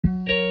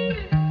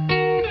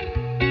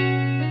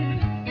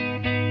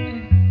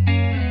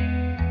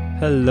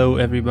Hello,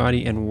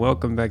 everybody, and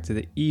welcome back to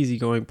the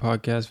Easygoing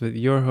Podcast with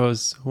your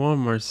hosts, Juan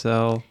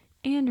Marcel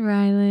and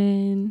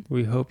Rylan.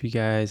 We hope you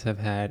guys have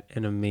had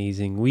an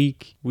amazing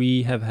week.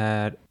 We have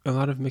had a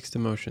lot of mixed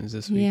emotions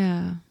this week.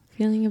 Yeah,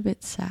 feeling a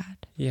bit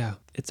sad. Yeah,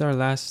 it's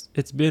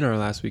been our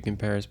last week in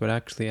Paris, but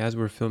actually, as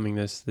we're filming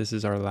this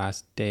is our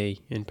last day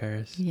in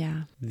Paris.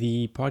 Yeah.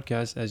 The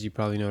podcast, as you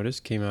probably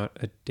noticed, came out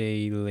a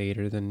day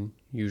later than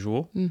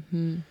usual.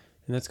 Mm-hmm.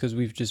 And that's because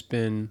we've just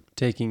been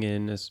taking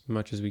in as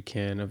much as we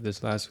can of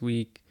this last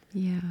week.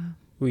 Yeah.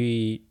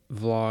 We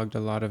vlogged a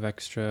lot of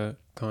extra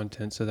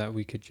content so that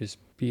we could just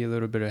be a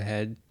little bit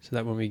ahead so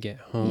that when we get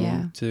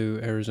home to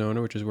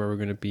Arizona, which is where we're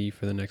going to be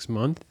for the next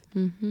month,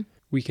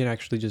 we can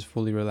actually just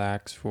fully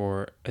relax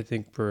for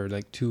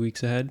like 2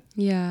 weeks ahead.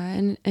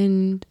 Yeah,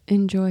 and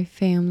enjoy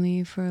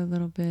family for a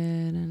little bit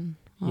and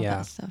all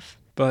that stuff.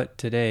 But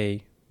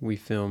today we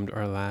filmed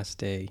our last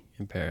day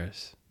in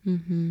Paris.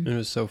 Mm-hmm. It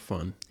was so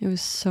fun. It was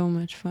so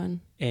much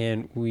fun.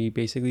 And we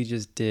basically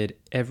just did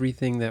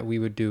everything that we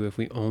would do if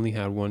we only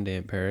had one day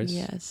in Paris.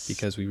 Yes.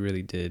 Because we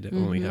really did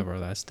only have our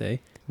last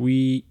day.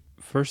 We,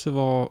 first of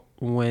all,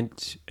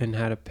 went and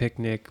had a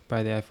picnic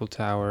by the Eiffel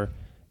Tower.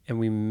 And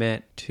we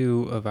met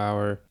two of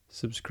our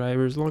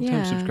subscribers,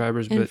 long-time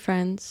subscribers. And but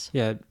friends.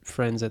 Yeah,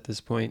 friends at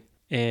this point.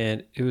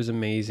 And it was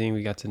amazing.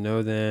 We got to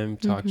know them,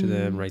 talk to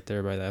them right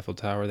there by the Eiffel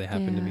Tower. They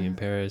happened to be in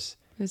Paris.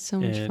 It was so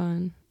much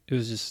fun. It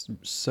was just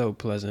so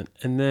pleasant.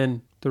 And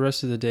then the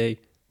rest of the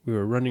day, we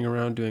were running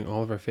around doing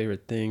all of our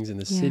favorite things in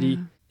the city.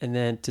 And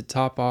then to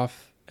top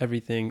off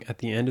everything, at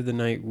the end of the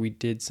night, we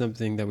did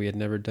something that we had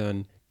never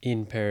done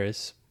in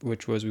Paris,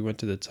 which was we went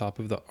to the top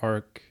of the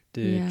Arc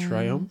de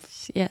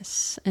Triomphe.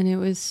 Yes, and it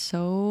was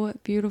so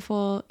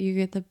beautiful. You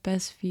get the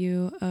best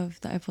view of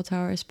the Eiffel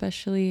Tower,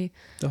 especially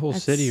the whole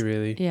city,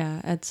 really.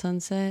 Yeah, at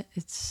sunset.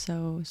 It's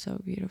so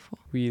beautiful.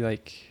 We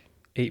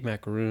ate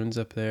macaroons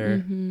up there,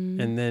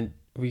 and then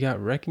we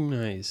got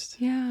recognized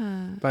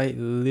by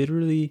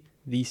literally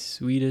the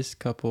sweetest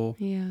couple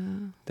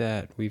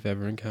that we've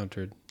ever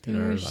encountered in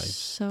our lives.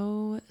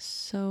 So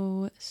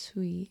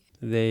sweet.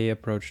 They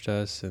approached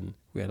us and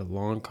we had a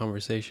long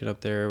conversation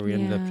up there. We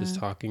ended up just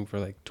talking for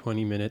like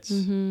 20 minutes.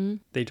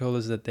 They told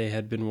us that they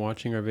had been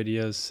watching our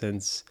videos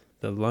since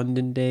the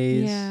London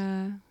days.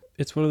 Yeah.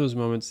 It's one of those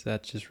moments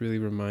that just really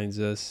reminds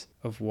us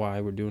of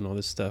why we're doing all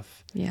this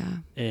stuff. Yeah.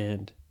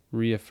 And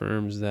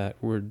reaffirms that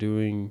we're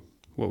doing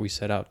what we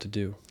set out to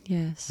do.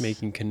 Yes.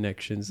 Making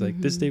connections.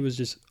 This day was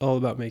just all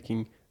about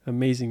making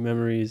amazing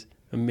memories,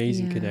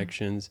 amazing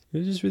connections. It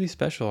was just really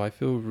special. I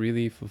feel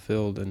really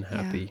fulfilled and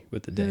happy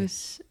with the day. It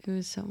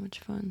was so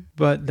much fun.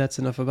 But that's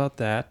enough about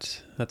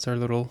that. That's our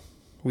little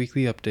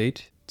weekly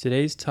update.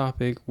 Today's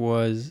topic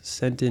was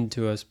sent in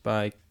to us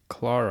by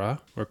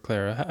Clara.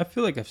 I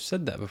feel like I've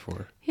said that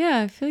before. Yeah,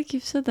 I feel like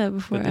you've said that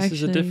before. But this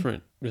is a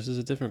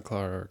different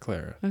Clara or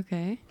Clara.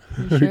 Okay.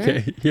 You sure?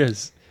 Okay,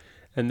 yes.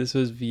 And this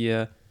was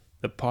via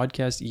the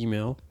podcast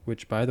email,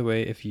 which, by the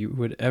way, if you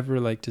would ever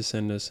like to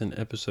send us an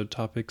episode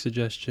topic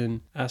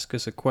suggestion, ask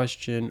us a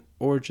question,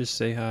 or just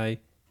say hi,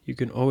 you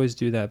can always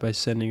do that by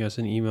sending us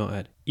an email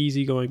at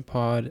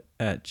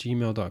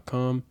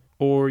easygoingpod@gmail.com,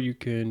 or you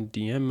can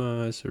DM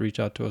us or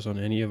reach out to us on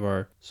any of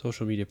our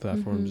social media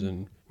platforms,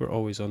 and we're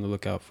always on the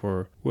lookout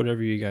for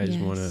whatever you guys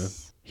want to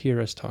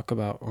hear us talk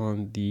about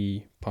on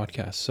the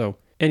podcast. So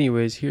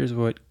anyways, here's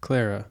what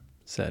Clara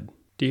said.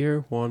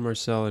 Dear Juan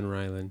Marcel and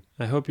Rylan,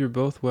 I hope you're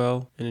both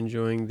well and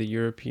enjoying the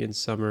European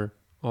summer,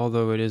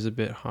 although it is a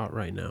bit hot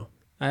right now.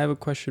 I have a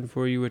question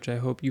for you which I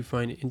hope you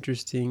find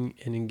interesting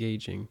and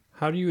engaging.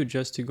 How do you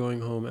adjust to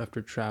going home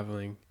after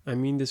traveling? I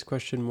mean this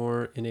question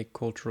more in a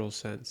cultural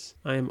sense.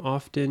 I am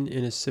often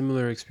in a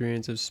similar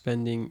experience of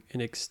spending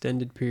an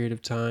extended period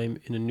of time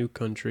in a new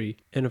country,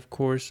 and of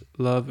course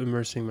love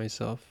immersing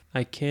myself.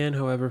 I can,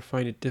 however,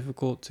 find it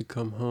difficult to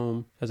come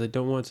home as I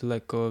don't want to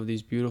let go of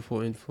these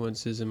beautiful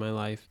influences in my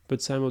life,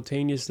 but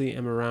simultaneously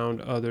am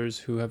around others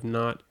who have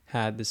not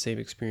had the same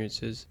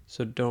experiences,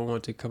 so don't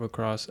want to come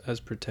across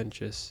as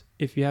pretentious.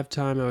 If you have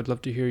time, I would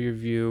love to hear your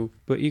view,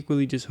 but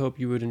equally just hope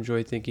you would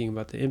enjoy thinking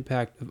about the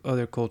impact of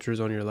other cultures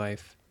on your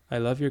life. I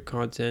love your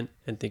content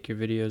and think your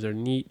videos are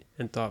neat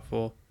and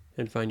thoughtful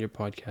and find your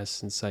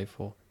podcasts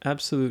insightful.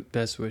 Absolute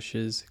best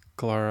wishes,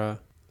 Clara.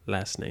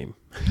 Last name.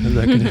 I'm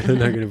not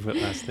gonna put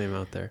last name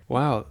out there.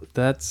 Wow,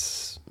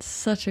 that's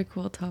such a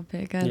cool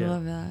topic. I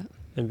love that.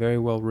 And very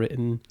well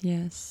written.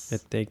 Yes.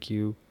 And thank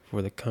you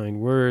for the kind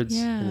words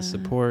and the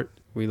support.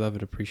 We love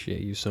and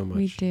appreciate you so much.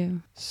 We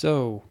do.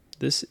 So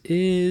this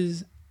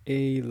is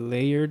a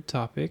layered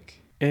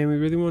topic, and we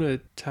really want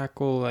to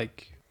tackle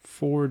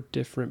 4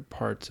 different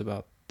parts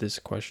about this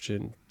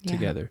question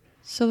together.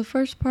 So the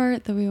first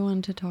part that we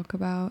want to talk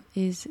about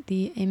is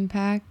the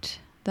impact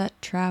that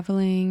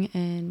traveling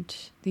and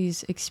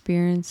these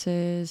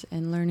experiences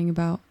and learning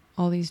about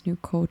all these new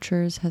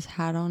cultures has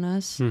had on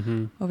us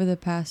over the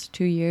past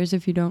 2 years.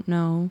 If you don't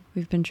know,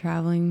 we've been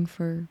traveling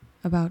for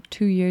about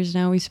 2 years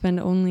now. We've spent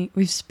only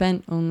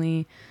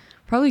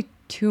probably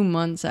 2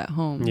 months at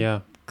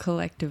home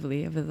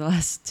collectively over the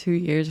last 2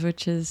 years,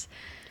 which is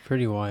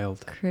pretty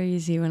wild,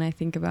 crazy when I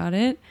think about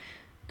it.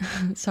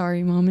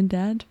 Sorry, mom and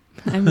dad.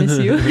 I miss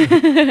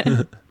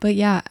you. But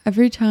yeah,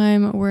 every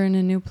time we're in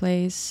a new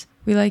place,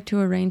 we like to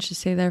arrange to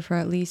stay there for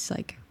at least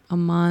like a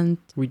month.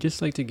 We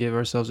just like to give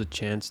ourselves a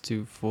chance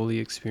to fully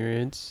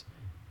experience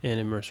and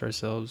immerse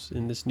ourselves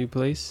in this new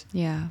place.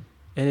 Yeah.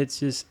 And it's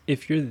just,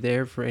 if you're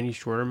there for any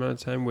short amount of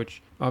time,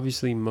 which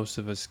obviously most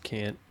of us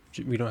can't,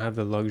 we don't have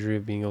the luxury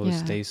of being able to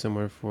stay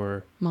somewhere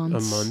for months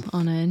a month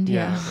on end.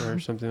 or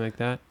something like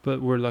that.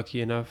 But we're lucky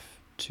enough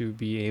to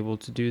be able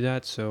to do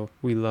that. So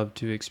we love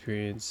to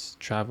experience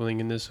traveling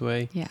in this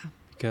way. Yeah.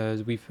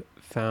 Because we've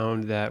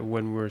found that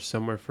when we're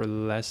somewhere for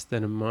less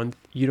than a month,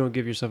 you don't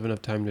give yourself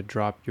enough time to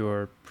drop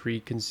your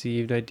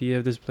preconceived idea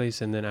of this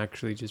place and then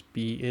actually just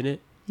be in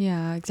it.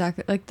 Yeah,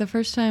 exactly. Like the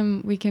first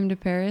time we came to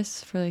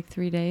Paris for like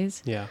 3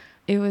 days. Yeah.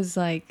 It was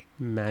like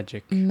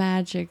magic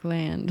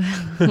land.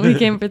 We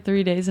came for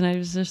 3 days and I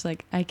was just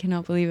like, I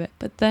cannot believe it.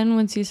 But then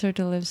once you start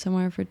to live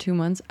somewhere for 2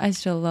 months, I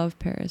still love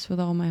Paris with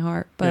all my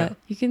heart. But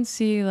you can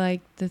see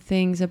like the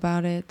things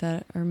about it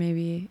that are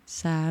maybe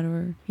sad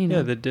or, you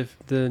know. Yeah,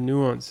 the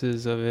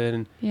nuances of it.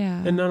 And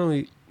not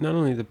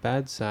only the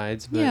bad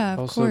sides, but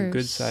also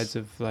good sides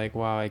of like,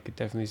 wow, I could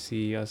definitely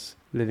see us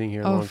living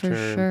here long term. Oh,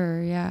 for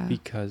sure, yeah.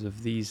 Because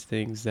of these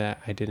things that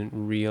I didn't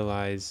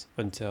realize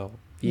until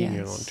being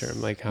here long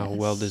term, like how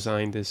well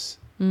designed this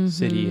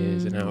city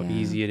is and how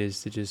easy it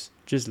is to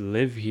just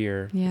live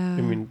here. Yeah.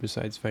 I mean,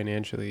 besides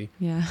financially.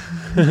 Yeah.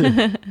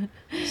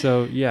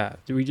 So yeah,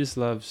 we just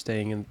love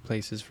staying in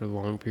places for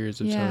long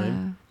periods of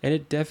time. And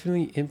it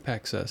definitely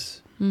impacts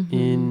us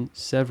in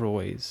several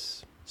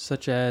ways,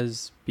 such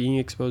as being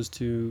exposed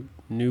to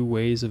new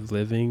ways of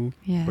living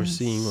or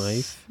seeing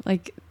life.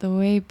 Like the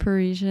way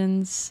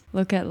Parisians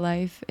look at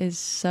life is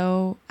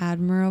so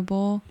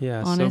admirable.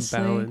 Yeah, honestly.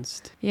 So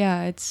balanced.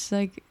 Yeah, it's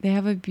like they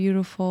have a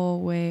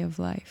beautiful way of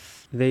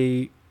life.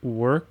 They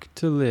work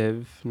to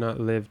live, not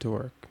live to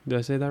work. Did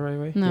I say that right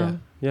way? No.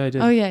 Yeah, I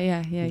did. Oh,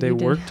 yeah. They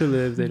work to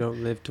live, they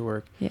don't live to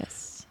work.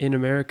 Yes. In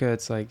America,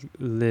 it's like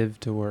live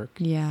to work.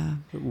 Yeah.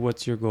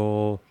 What's your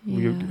goal?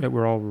 Yeah.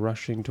 We're all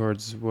rushing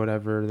towards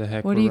whatever the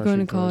heck. What are you going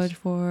to college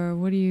for?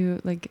 What do you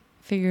like?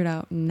 Figure it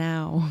out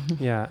now.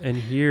 Yeah, and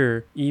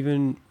here,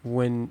 even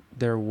when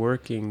they're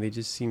working, they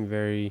just seem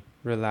very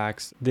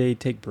relaxed. They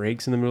take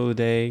breaks in the middle of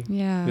the day.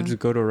 Yeah. They'll just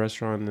go to a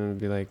restaurant and they'll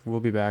be like, we'll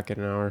be back in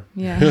an hour.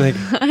 Yeah. Like,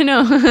 I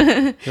know.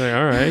 You're like,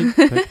 all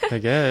right, I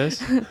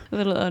guess. A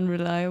little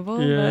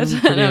unreliable. Yeah,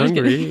 but I'm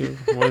pretty hungry.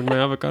 Want my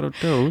avocado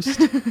toast.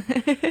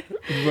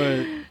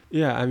 But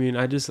yeah, I mean,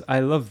 I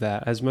love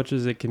that. As much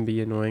as it can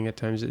be annoying at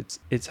times,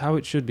 it's how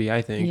it should be,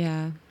 I think.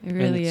 Yeah, it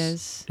really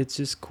is. It's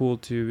just cool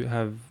to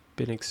have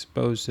been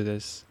exposed to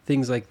this.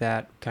 Things like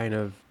that kind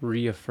of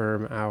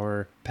reaffirm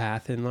our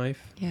path in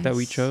life that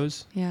we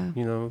chose. Yeah.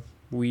 You know,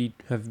 we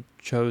have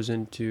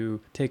chosen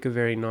to take a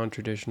very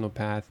non-traditional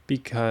path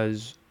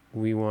because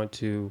we want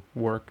to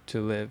work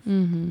to live.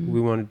 We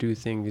want to do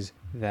things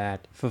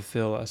that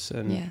fulfill us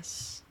and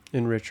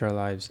enrich our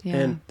lives.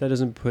 And that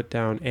doesn't put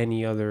down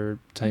any other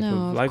type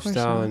of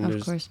lifestyle. And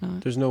of course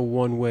not. There's no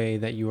one way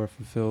that you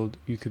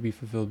could be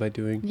fulfilled by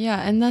doing.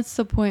 Yeah, and that's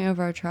the point of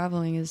our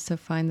traveling, is to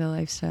find the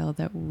lifestyle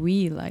that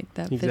we like,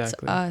 that fits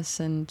us.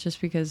 And just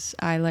because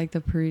I like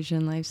the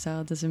Parisian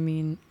lifestyle doesn't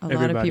mean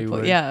lot of people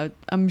would. Yeah,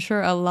 I'm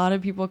sure a lot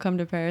of people come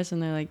to Paris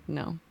and they're like,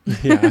 no.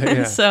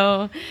 Yeah.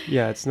 So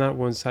yeah, it's not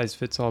one size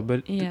fits all,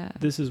 but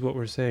this is what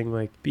we're saying,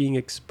 like being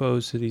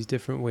exposed to these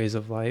different ways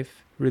of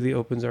life really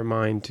opens our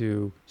mind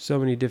to so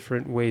many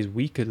different ways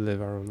we could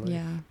live our own life.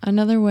 Yeah.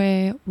 Another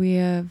way we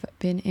have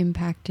been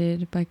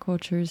impacted by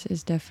cultures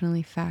is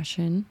definitely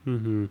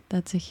fashion.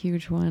 That's a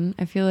huge one.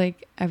 I feel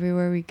like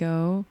everywhere we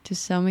go, to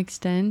some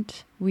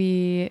extent,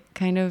 we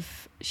kind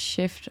of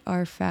shift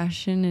our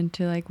fashion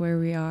into like where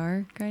we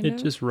are, It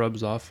just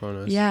rubs off on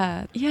us.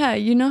 Yeah.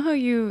 You know how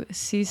you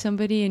see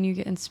somebody and you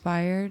get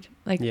inspired?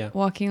 Like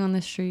walking on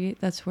the street,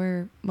 that's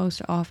where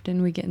most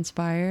often we get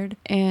inspired.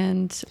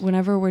 And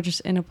whenever we're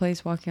just in a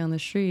place walking on the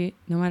street,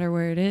 no matter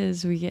where it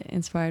is, we get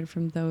inspired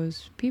from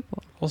those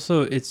people.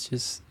 Also, it's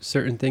just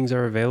certain things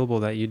are available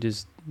that you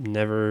just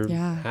never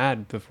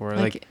had before.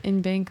 Like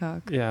in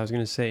Bangkok. Yeah, I was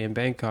going to say in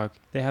Bangkok,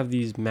 they have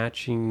these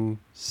matching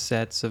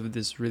sets of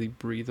this really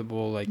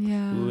breathable, like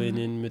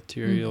linen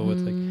material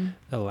with like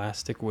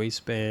elastic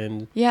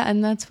waistband. Yeah,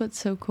 and that's what's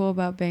so cool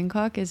about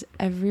Bangkok is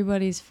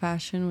everybody's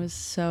fashion was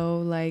so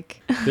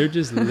like... They're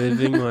just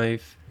living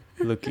life,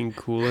 looking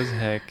cool as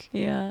heck.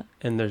 Yeah.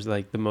 And there's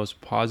like the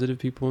most positive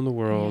people in the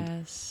world.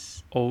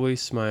 Yes.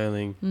 Always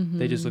smiling.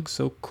 They just look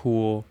so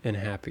cool and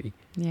happy.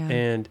 Yeah.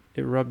 And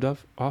it rubbed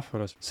off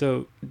on us.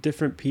 So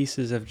different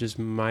pieces have just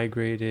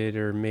migrated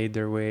or made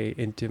their way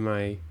into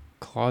my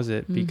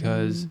closet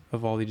because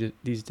of all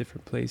these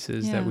different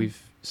places that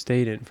we've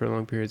stayed in for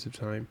long periods of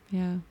time.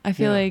 Yeah. I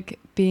feel like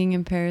being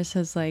in Paris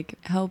has like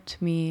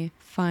helped me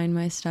find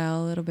my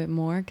style a little bit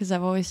more, because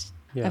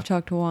I've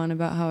talked to Juan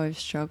about how I've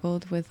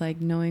struggled with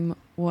like knowing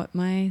what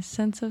my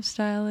sense of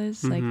style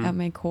is, like at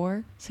my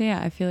core. So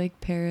yeah, I feel like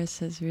Paris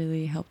has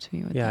really helped me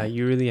with that. Yeah,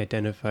 you really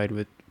identified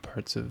with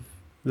parts of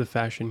the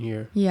fashion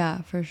here.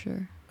 Yeah, for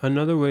sure.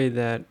 Another way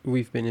that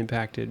we've been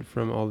impacted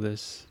from all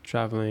this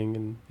traveling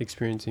and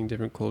experiencing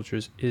different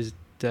cultures is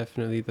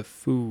definitely the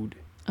food.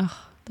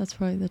 Oh, that's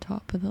probably the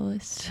top of the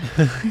list.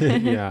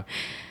 Yeah.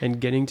 And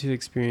getting to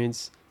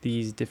experience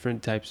these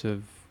different types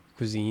of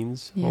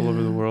cuisines all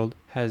over the world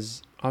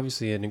has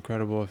obviously an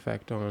incredible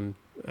effect on,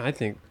 I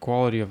think,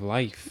 quality of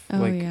life.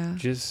 Oh, yeah.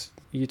 Just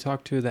you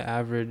talk to the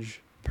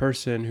average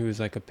person who is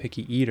like a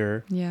picky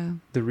eater. Yeah.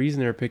 The reason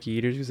they're picky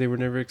eaters is because they were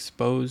never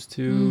exposed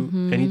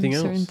to anything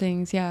else. Certain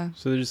things, yeah.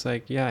 So they're just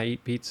like, yeah, I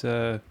eat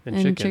pizza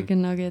and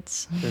chicken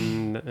nuggets.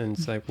 And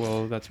it's like,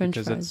 well, that's French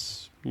because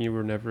fries. you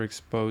were never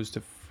exposed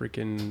to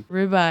freaking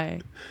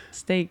ribeye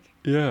steak.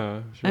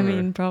 Yeah, sure. I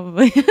mean,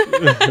 probably.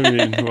 I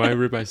mean, why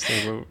ribeye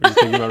steak? What, were you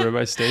thinking about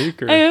ribeye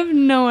steak? Or? I have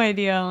no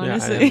idea,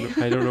 honestly.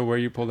 Yeah, I don't know where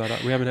you pulled that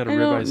up. We haven't had a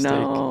ribeye steak.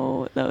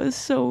 No, that was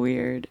so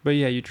weird. But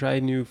yeah, you try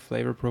new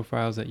flavor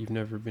profiles that you've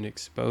never been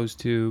exposed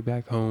to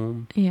back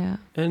home. Yeah.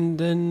 And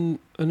then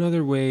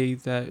another way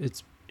that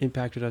it's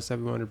impacted us that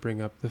we want to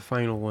bring up, the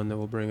final one that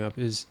we'll bring up,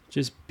 is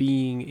just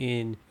being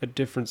in a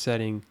different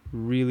setting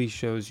really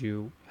shows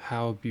you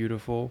how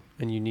beautiful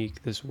and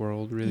unique this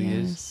world really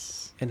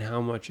is, and how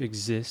much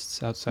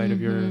exists outside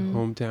of your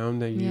hometown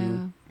that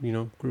you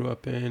grew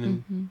up in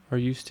and are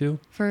used to.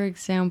 For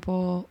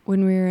example,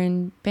 when we were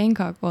in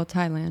Bangkok,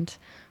 Thailand,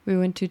 we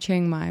went to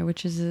Chiang Mai,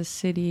 which is a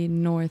city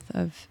north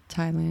of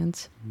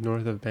Thailand.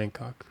 North of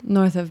Bangkok.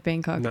 North of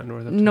Bangkok. Not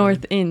north of Thailand.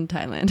 North in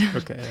Thailand.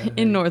 Okay.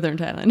 In northern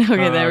Thailand.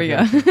 Okay, there we go.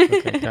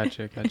 Okay,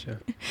 gotcha.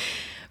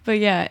 But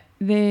yeah,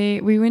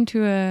 we went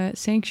to a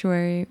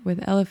sanctuary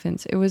with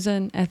elephants. It was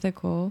an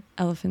ethical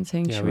elephant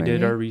sanctuary. Yeah, we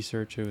did our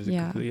research. It was a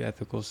completely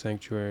ethical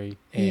sanctuary,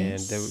 and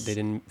they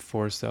didn't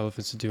force the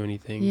elephants to do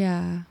anything.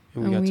 Yeah.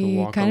 And we got to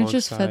walk kind of alongside.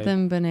 just fed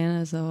them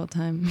bananas the whole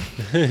time.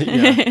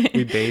 Yeah,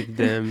 we bathed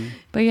them.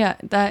 But yeah,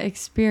 that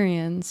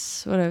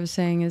experience, what I was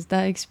saying is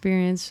that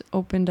experience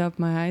opened up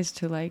my eyes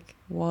to like,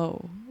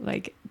 whoa,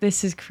 like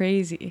this is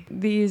crazy.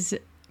 These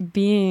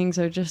beings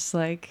are just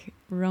like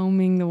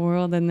roaming the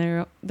world, and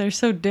they're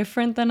so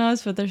different than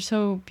us, but they're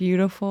so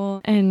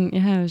beautiful. And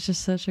yeah, it was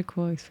just such a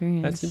cool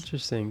experience. That's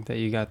interesting that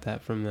you got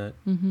that from that.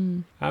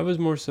 I was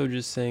more so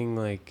just saying,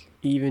 like,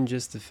 even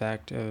just the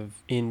fact of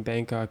in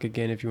Bangkok,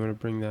 again, if you want to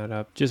bring that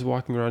up, just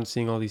walking around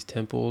seeing all these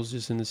temples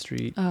just in the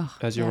street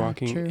as you're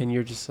walking, and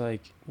you're just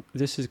like,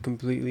 this is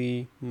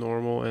completely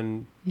normal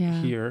and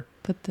here.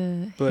 But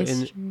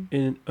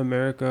in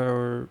America,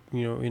 or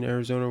in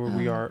Arizona where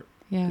we are,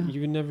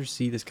 you would never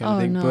see this kind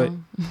of thing. No.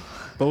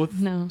 But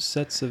both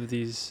sets of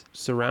these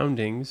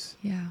surroundings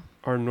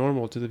are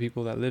normal to the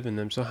people that live in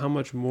them. So how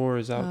much more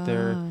is out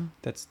there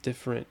that's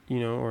different,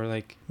 or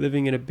like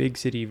living in a big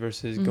city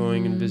versus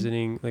going and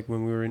visiting, like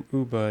when we were in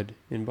Ubud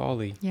in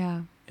Bali.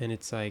 Yeah. And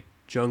it's like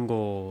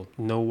jungle,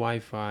 no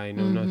Wi-Fi,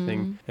 no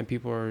nothing. And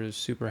people are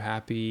super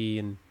happy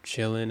and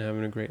chilling,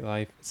 having a great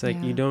life. It's like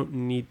you don't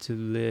need to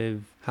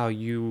live how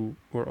you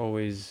were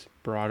always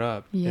brought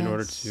up in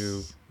order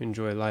to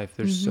enjoy life.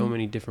 There's so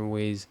many different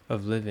ways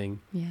of living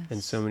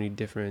and so many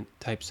different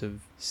types of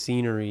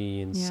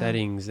scenery and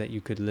settings that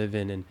you could live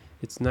in, and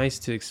it's nice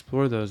to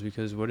explore those,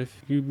 because what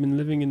if you've been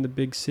living in the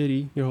big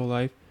city your whole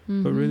life,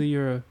 but really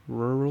you're a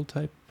rural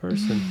type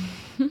person?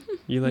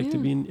 You like to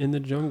be in the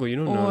jungle. You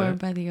don't know that. Or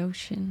by the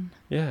ocean.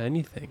 Yeah,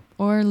 anything.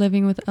 Or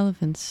living with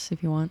elephants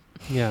if you want.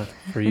 Yeah,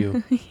 for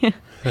you.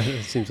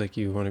 It seems like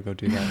you want to go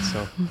do that.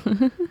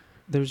 So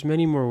there's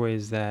many more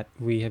ways that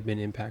we have been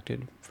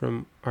impacted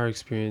from our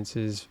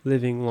experiences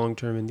living long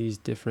term in these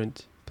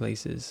different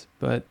places.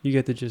 But you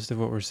get the gist of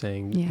what we're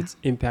saying. Yeah. It's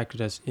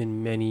impacted us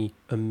in many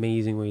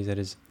amazing ways that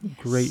has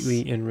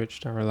greatly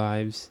enriched our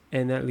lives.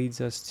 And that leads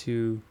us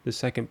to the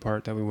second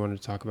part that we wanted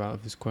to talk about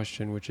of this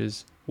question, which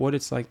is what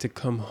it's like to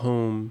come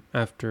home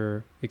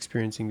after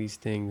experiencing these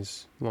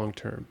things long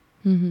term.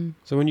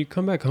 So when you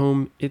come back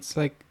home, it's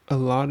like a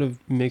lot of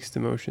mixed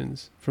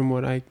emotions from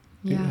what I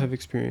have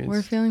experienced.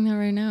 We're feeling that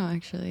right now,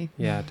 actually.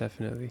 Yeah,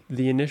 definitely.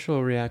 The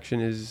initial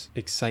reaction is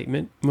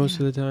excitement most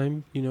of the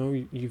time.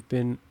 You've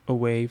been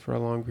away for a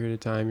long period of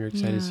time. You're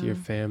excited to see your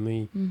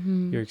family.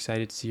 You're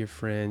excited to see your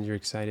friends. You're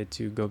excited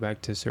to go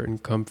back to certain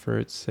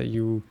comforts that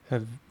you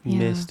have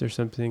missed or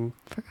something.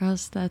 For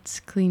us, that's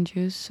Clean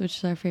Juice, which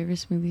is our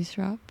favorite smoothie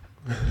shop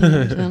in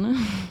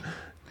Arizona.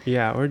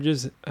 Yeah, or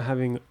just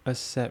having a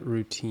set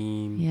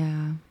routine.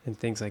 Yeah. And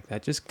things like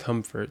that. Just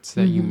comforts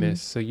that you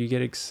miss. So you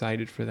get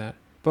excited for that.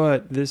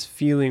 But this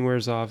feeling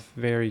wears off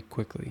very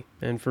quickly.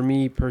 And for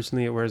me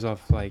personally, it wears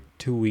off like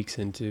 2 weeks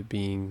into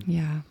being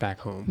back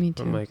home. Me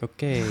too. I'm like,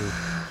 okay.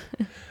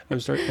 I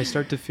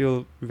start to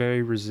feel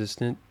very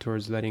resistant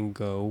towards letting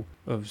go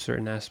of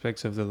certain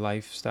aspects of the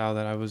lifestyle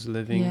that I was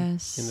living in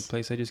the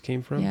place I just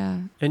came from. Yeah.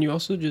 And you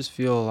also just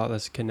feel a lot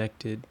less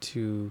connected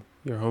to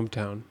your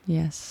hometown.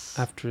 Yes.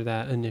 After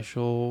that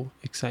initial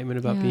excitement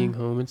about being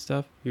home and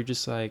stuff, you're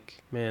just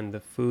like, man, the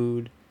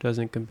food,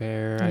 doesn't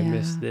compare. Yeah. I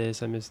miss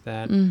this, I miss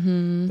that.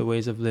 Mm-hmm. The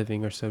ways of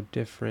living are so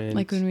different.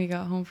 Like when we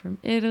got home from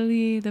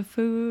Italy, the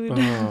food. Oh,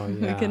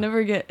 yeah. We could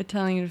never get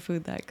Italian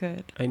food that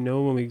good. I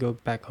know when we go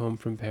back home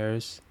from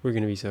Paris, we're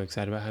going to be so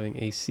excited about having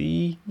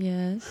AC.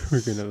 Yes.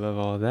 We're going to love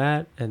all of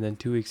that. And then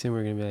 2 weeks in,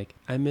 we're going to be like,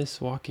 I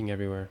miss walking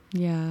everywhere.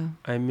 Yeah.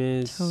 I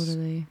miss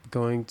Totally.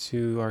 going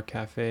to our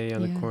cafe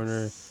on the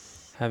corner,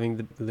 having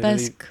the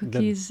best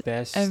cookies the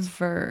best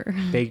ever.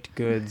 baked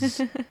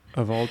goods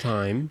of all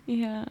time.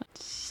 Yeah.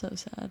 So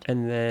sad.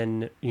 And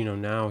then,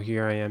 now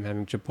here I am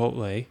having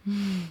Chipotle.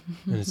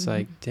 And it's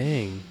like,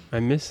 dang, I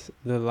miss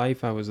the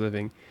life I was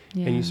living.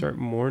 Yeah. And you start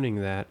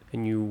mourning that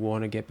and you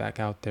want to get back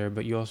out there,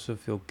 but you also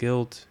feel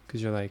guilt because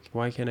you're like,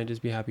 why can't I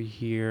just be happy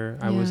here?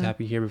 I was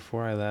happy here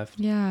before I left.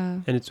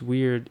 Yeah. And it's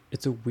weird.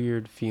 It's a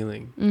weird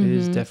feeling. Mm-hmm. It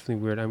is definitely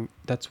weird.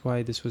 That's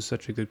why this was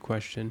such a good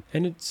question.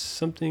 And it's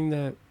something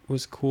that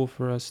was cool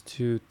for us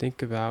to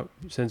think about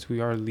since we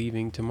are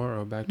leaving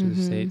tomorrow back to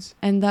the States.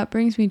 And that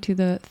brings me to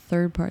the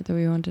third part that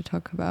we want to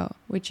talk about,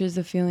 which is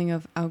the feeling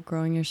of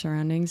outgrowing your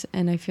surroundings.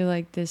 And I feel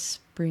like this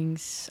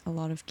brings a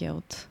lot of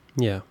guilt.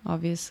 Yeah.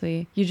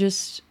 Obviously. You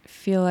just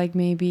feel like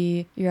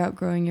maybe you're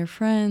outgrowing your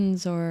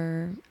friends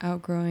or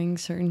outgrowing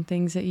certain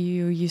things that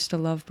you used to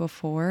love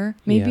before.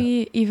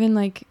 Maybe even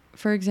like,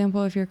 for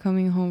example, if you're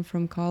coming home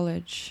from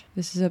college,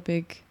 this is a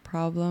big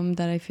problem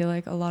that I feel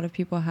like a lot of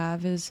people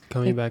have is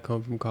coming back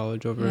home from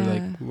college over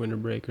like winter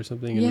break or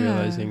something and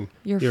realizing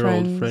your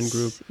friends, old friend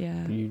group,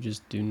 you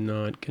just do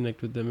not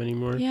connect with them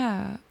anymore.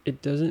 Yeah.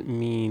 It doesn't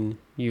mean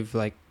you've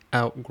like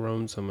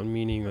outgrown someone,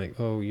 meaning like,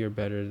 oh, you're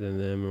better than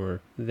them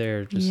or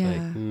they're just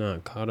like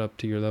not caught up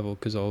to your level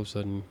because all of a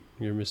sudden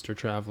you're Mr.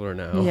 Traveler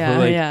now.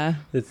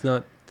 It's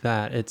not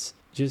that. It's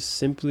just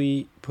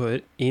simply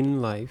put,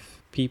 in life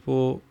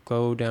people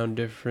go down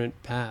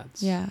different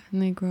paths. Yeah,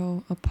 and they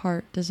grow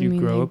apart. Doesn't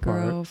mean they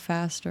grow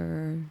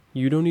faster.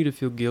 You don't need to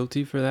feel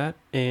guilty for that,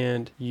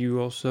 and you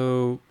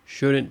also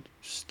shouldn't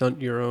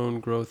stunt your own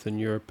growth in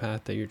your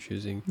path that you're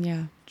choosing.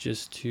 Yeah.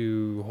 Just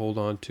to hold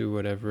on to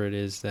whatever it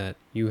is that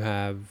you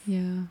have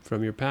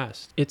from your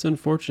past. It's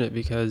unfortunate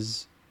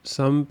because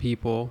some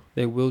people,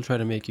 they will try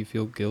to make you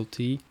feel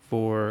guilty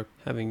for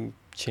having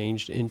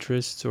changed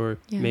interests or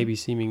maybe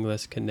seeming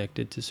less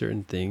connected to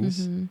certain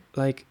things.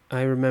 Like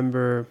I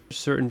remember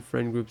certain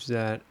friend groups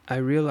that I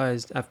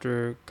realized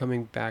after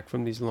coming back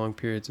from these long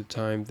periods of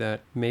time that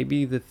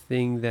maybe the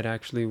thing that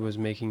actually was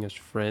making us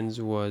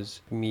friends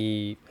was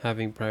me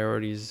having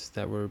priorities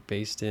that were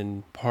based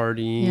in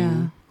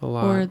partying a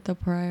lot. Or the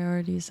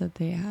priorities that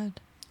they had.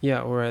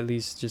 Yeah, or at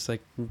least just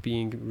like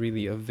being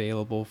really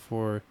available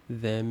for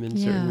them in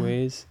certain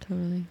ways.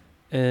 Totally.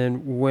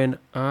 And when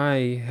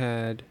I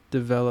had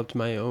developed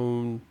my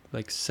own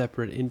like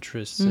separate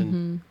interests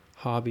and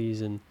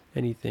hobbies and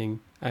anything,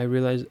 I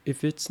realized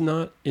if it's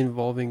not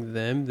involving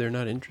them, they're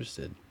not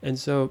interested. And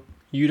so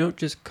you don't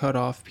just cut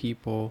off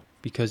people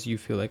because you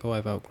feel like, oh,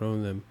 I've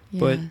outgrown them.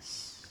 Yes.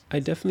 But I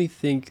definitely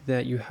think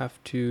that you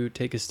have to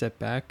take a step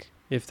back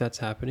if that's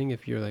happening.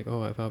 If you're like,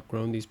 oh, I've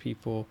outgrown these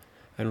people,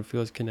 I don't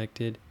feel as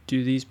connected.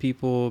 Do these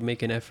people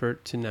make an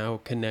effort to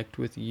now connect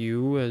with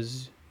you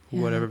as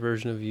whatever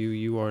version of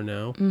you are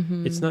now?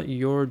 It's not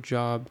your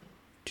job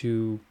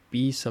to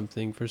be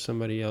something for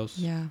somebody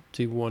else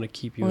to want to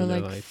keep you in their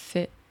life. Or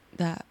fit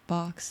that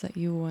box that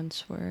you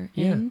once were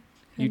in.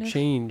 You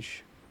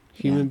change.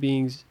 Human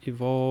beings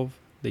evolve.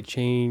 They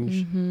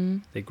change.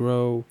 They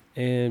grow.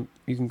 And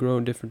you can grow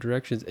in different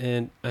directions.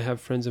 And I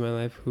have friends in my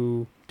life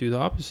who do the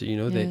opposite.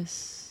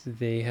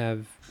 They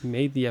have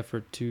made the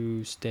effort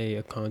to stay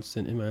a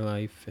constant in my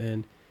life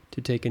and to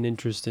take an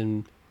interest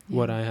in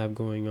what I have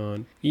going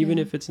on, even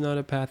if it's not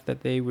a path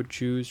that they would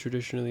choose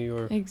traditionally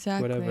or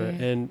whatever.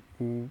 And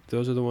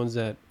those are the ones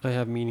that I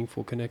have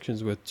meaningful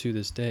connections with to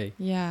this day.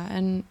 Yeah,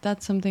 and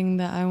that's something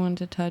that I want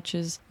to touch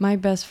is my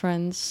best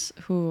friends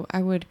who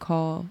I would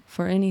call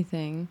for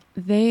anything.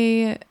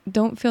 They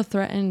don't feel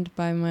threatened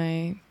by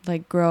my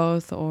like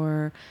growth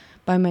or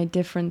by my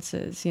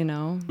differences,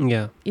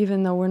 Yeah.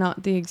 Even though we're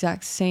not the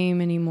exact same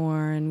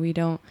anymore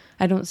and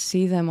I don't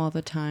see them all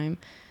the time.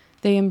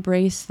 They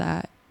embrace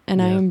that.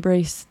 And I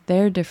embrace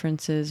their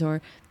differences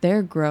or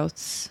their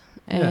growths.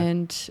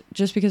 And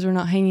just because we're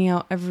not hanging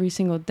out every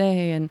single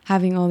day and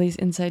having all these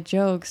inside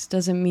jokes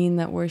doesn't mean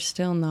that we're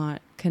still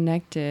not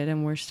connected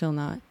and we're still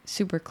not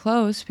super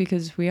close,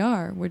 because we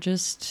are. We're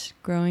just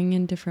growing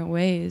in different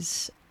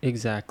ways.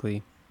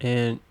 Exactly.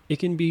 And it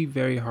can be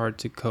very hard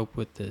to cope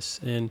with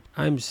this. And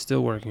I'm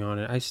still working on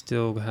it. I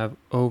still have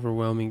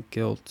overwhelming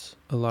guilt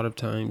a lot of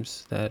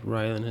times that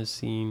Rylan has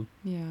seen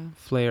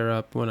flare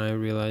up when I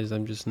realize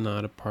I'm just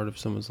not a part of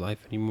someone's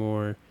life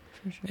anymore.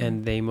 For sure.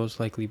 And they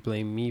most likely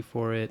blame me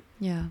for it.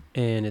 Yeah.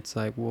 And it's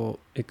like, well,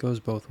 it goes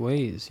both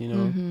ways,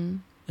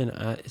 And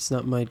it's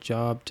not my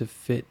job to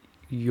fit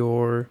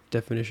your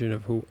definition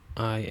of who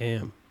I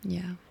am.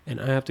 Yeah.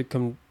 And I have to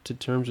come to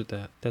terms with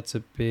that. That's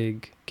a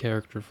big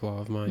character flaw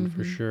of mine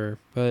for sure.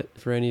 But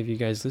for any of you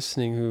guys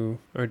listening who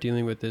are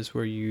dealing with this,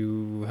 where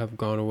you have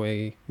gone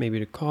away maybe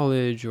to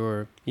college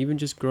or even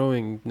just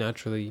growing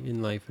naturally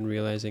in life and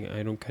realizing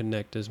I don't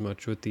connect as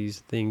much with these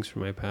things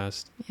from my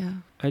past. Yeah.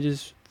 I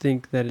just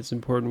think that it's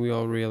important we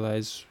all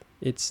realize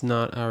it's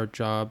not our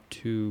job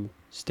to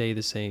stay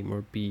the same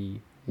or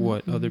be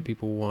what other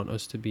people want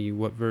us to be,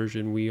 what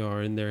version we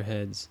are in their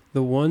heads.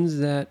 The ones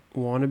that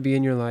want to be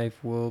in your life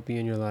will be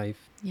in your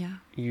life. Yeah.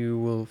 You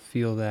will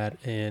feel that,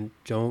 and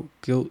don't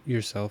guilt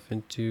yourself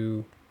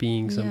into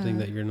being something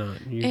that you're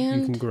not. You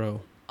can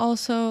grow.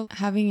 Also,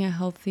 having a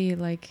healthy,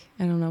 like,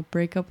 I don't know,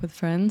 breakup with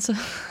friends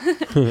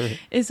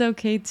is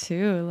okay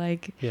too.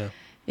 Like,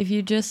 if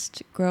you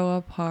just grow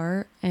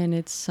apart and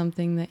it's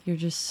something that you're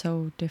just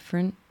so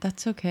different,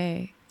 that's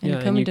okay.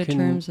 And coming to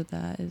terms with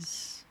that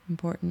is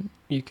important.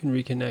 You can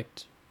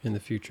reconnect in the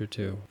future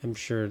too. I'm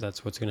sure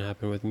that's what's going to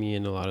happen with me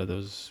and a lot of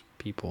those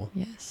people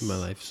in my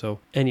life. So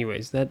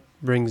anyways, that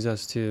brings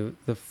us to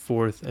the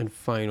fourth and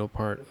final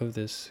part of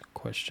this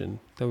question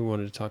that we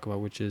wanted to talk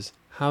about, which is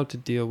how to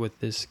deal with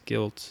this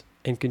guilt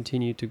and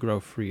continue to grow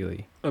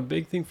freely. A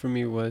big thing for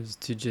me was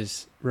to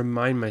just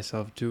remind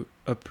myself to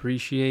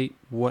appreciate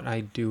what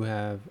I do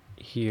have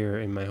here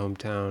in my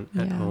hometown,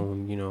 at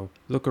home,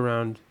 look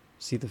around,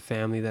 see the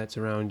family that's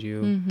around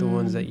you, the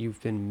ones that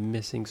you've been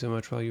missing so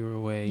much while you were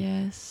away.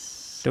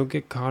 Yes. Don't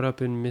get caught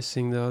up in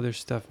missing the other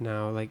stuff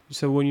now. Like,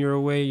 so when you're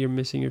away, you're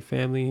missing your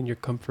family and your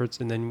comforts,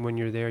 and then when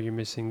you're there, you're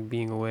missing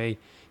being away.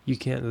 You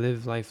can't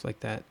live life like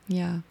that.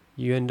 Yeah.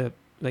 You end up,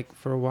 like,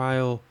 for a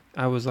while,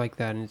 I was like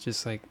that, and it's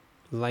just like,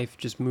 life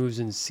just moves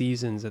in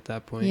seasons at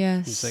that point.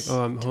 Yes. It's like,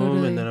 oh, I'm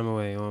home, and then I'm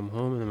away. Oh, I'm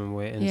home, and then I'm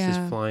away. And it's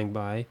just flying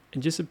by.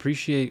 And just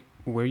appreciate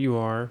where you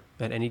are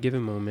at any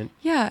given moment.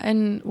 Yeah,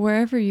 and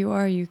wherever you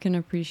are, you can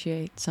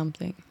appreciate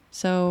something.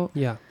 So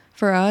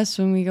for us,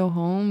 when we go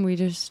home, we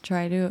just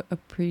try to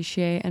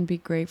appreciate and be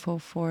grateful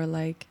for,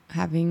 like,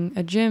 having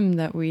a gym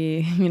that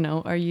we,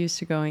 are used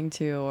to going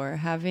to, or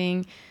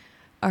having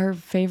our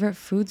favorite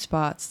food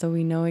spots that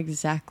we know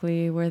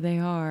exactly where they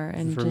are.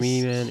 And for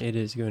me, man, it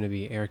is going to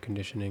be air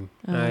conditioning.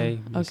 I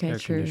miss air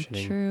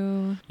conditioning.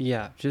 True.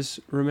 Yeah,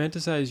 just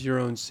romanticize your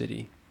own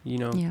city.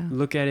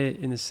 Look at it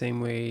in the same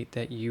way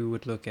that you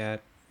would look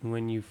at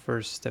when you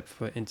first step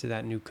foot into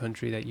that new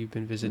country that you've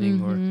been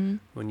visiting, or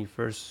when you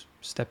first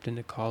stepped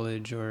into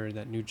college or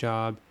that new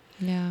job.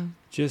 Yeah.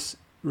 Just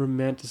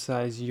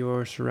romanticize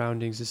your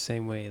surroundings the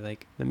same way.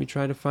 Like, let me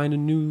try to find a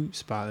new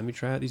spot. Let me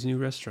try out these new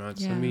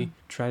restaurants. Let me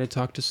try to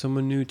talk to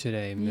someone new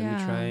today. Let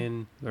me try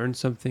and learn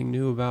something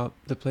new about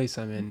the place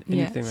I'm in.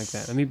 Anything like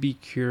that. Let me be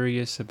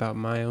curious about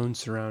my own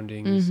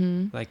surroundings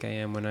like I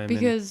am when I'm in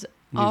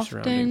new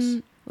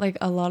surroundings. Like,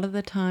 a lot of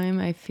the time,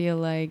 I feel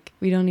like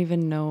we don't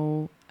even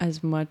know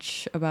as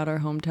much about our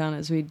hometown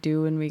as we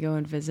do when we go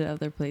and visit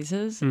other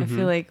places. I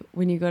feel like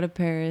when you go to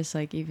Paris,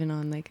 like, even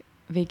on, like,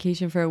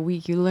 vacation for a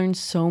week, you learn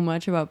so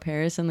much about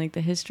Paris and, like, the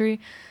history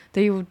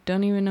that you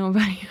don't even know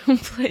about your own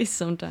place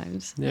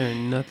sometimes. Yeah,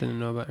 nothing to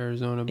know about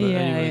Arizona, but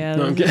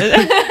I'm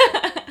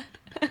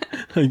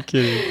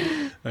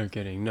kidding. I'm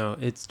kidding. No,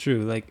 it's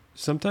true. Like,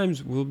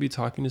 sometimes we'll be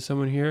talking to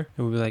someone here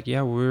and we'll be like,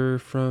 yeah, we're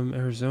from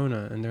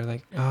Arizona. And they're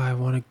like, oh, I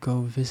want to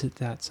go visit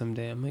that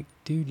someday. I'm like,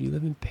 dude, you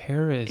live in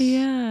Paris.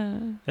 Yeah.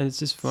 And it's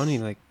just funny.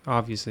 Like,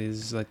 obviously, this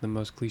is like the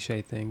most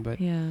cliche thing, but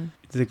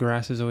the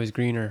grass is always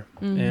greener.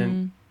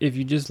 And if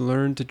you just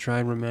learn to try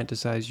and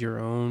romanticize your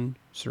own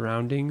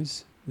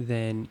surroundings,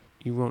 then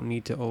you won't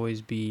need to always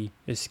be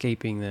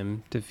escaping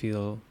them to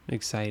feel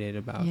excited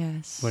about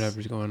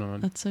whatever's going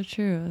on. That's so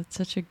true. That's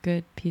such a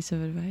good piece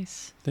of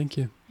advice. Thank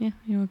you. Yeah,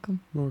 you're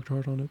welcome. I worked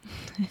hard on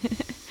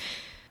it.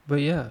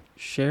 But yeah,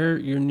 share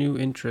your new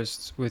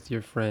interests with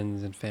your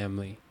friends and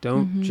family.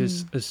 Don't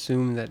just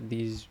assume that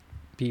these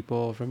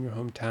people from your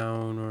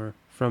hometown or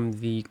from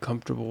the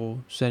comfortable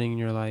setting in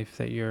your life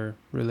that you're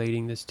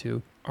relating this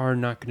to are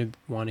not going to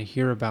want to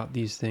hear about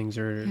these things,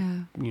 or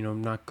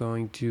not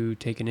going to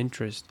take an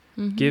interest.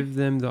 Give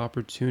them the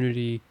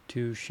opportunity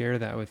to share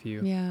that with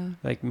you.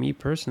 Like me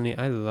personally,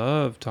 I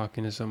love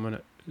talking to someone,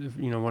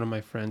 one of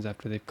my friends,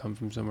 after they've come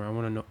from somewhere. I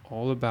want to know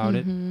all about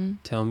it.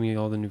 Tell me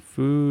all the new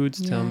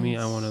foods. Tell me,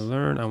 I want to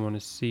learn. I want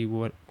to see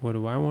what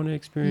do I want to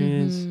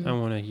experience. I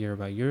want to hear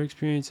about your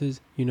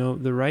experiences.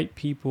 The right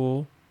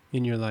people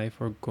in your life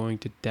are going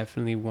to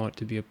definitely want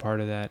to be a part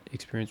of that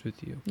experience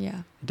with you.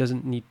 Yeah. It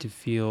doesn't need to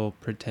feel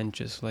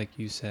pretentious, like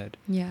you said.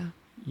 Yeah.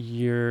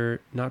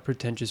 You're not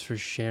pretentious for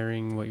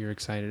sharing what you're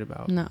excited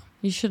about. No,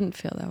 you shouldn't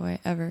feel that way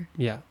ever.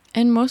 Yeah.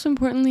 And most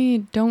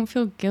importantly, don't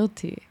feel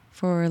guilty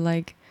for,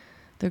 like,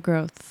 the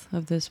growth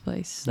of this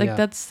place. Like,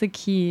 that's the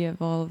key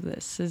of all of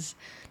this, is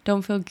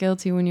don't feel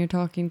guilty when you're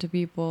talking to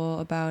people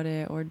about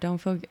it, or don't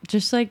feel,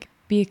 just, like,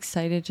 be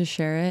excited to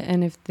share it,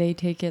 and if they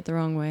take it the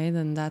wrong way,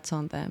 then that's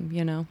on them,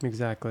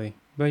 Exactly.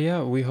 But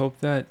yeah, we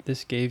hope that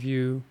this gave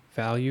you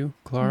value,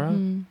 Clara,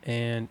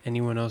 and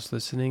anyone else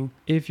listening.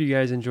 If you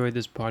guys enjoyed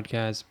this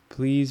podcast,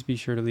 please be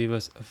sure to leave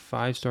us a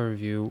 5-star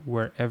review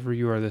wherever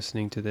you are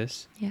listening to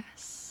this.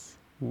 Yes.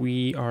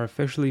 We are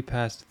officially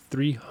past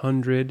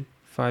 300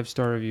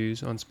 5-star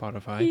reviews on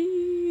Spotify.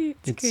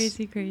 It's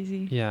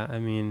crazy. Yeah, I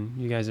mean,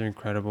 you guys are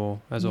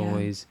incredible, as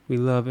always. We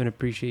love and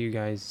appreciate you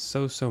guys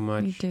so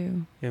much. We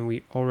do. And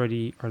we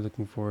already are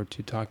looking forward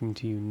to talking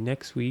to you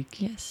next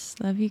week. Yes,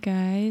 love you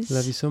guys.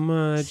 Love you so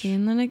much. See you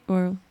in the next,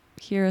 or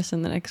hear us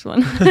in the next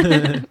one.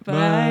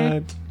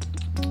 Bye.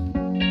 Bye.